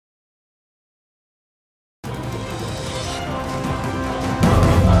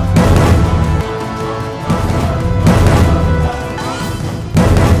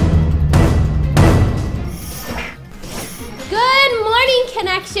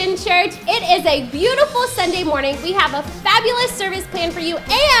Connection Church. It is a beautiful Sunday morning. We have a fabulous service planned for you,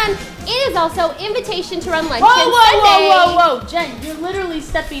 and it is also Invitation to Run Luncheon Sunday. Whoa, Jen, you're literally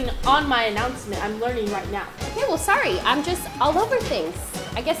stepping on my announcement. I'm learning right now. Okay, well, sorry. I'm just all over things.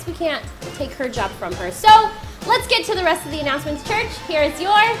 I guess we can't take her job from her. So let's get to the rest of the announcements, church. Here is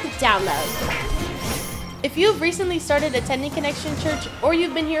your download. If you've recently started attending Connection Church, or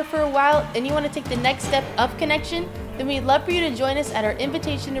you've been here for a while and you want to take the next step of connection, then we'd love for you to join us at our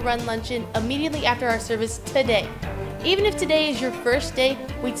Invitation to Run Luncheon immediately after our service today. Even if today is your first day,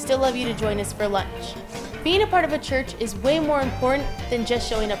 we'd still love you to join us for lunch. Being a part of a church is way more important than just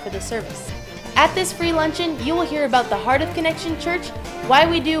showing up for the service. At this free luncheon, you will hear about the heart of Connection Church, why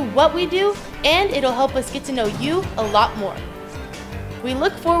we do what we do, and it'll help us get to know you a lot more. We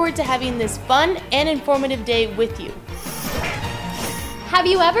look forward to having this fun and informative day with you. Have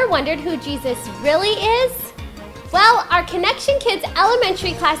you ever wondered who Jesus really is? Well, our Connection Kids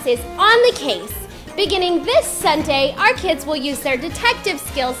elementary class is on the case. Beginning this Sunday, our kids will use their detective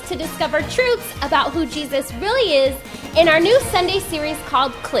skills to discover truths about who Jesus really is in our new Sunday series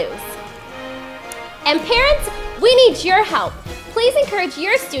called Clues. And parents, we need your help. Please encourage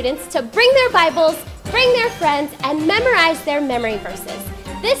your students to bring their Bibles, bring their friends, and memorize their memory verses.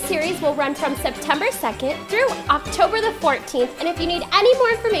 This series will run from September 2nd through October the 14th, and if you need any more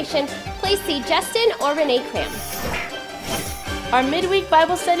information, please see Justin or Renee Cram. Our midweek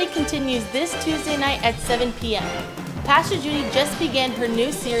Bible study continues this Tuesday night at 7 p.m. Pastor Judy just began her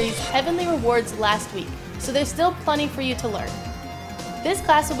new series, Heavenly Rewards, last week, so there's still plenty for you to learn. This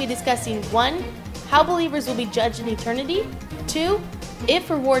class will be discussing 1. How believers will be judged in eternity, 2. If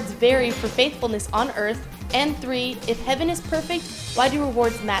rewards vary for faithfulness on earth, and 3. If heaven is perfect, why do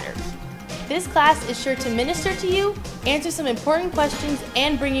rewards matter? This class is sure to minister to you, answer some important questions,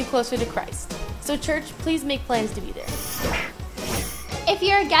 and bring you closer to Christ. So church, please make plans to be there. If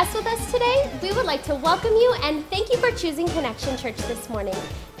you're a guest with us today, we would like to welcome you and thank you for choosing Connection Church this morning.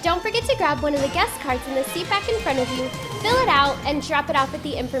 Don't forget to grab one of the guest cards in the seat back in front of you, fill it out, and drop it off at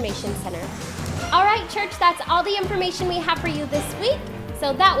the Information Center. All right, church, that's all the information we have for you this week.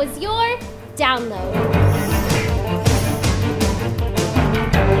 So that was your download.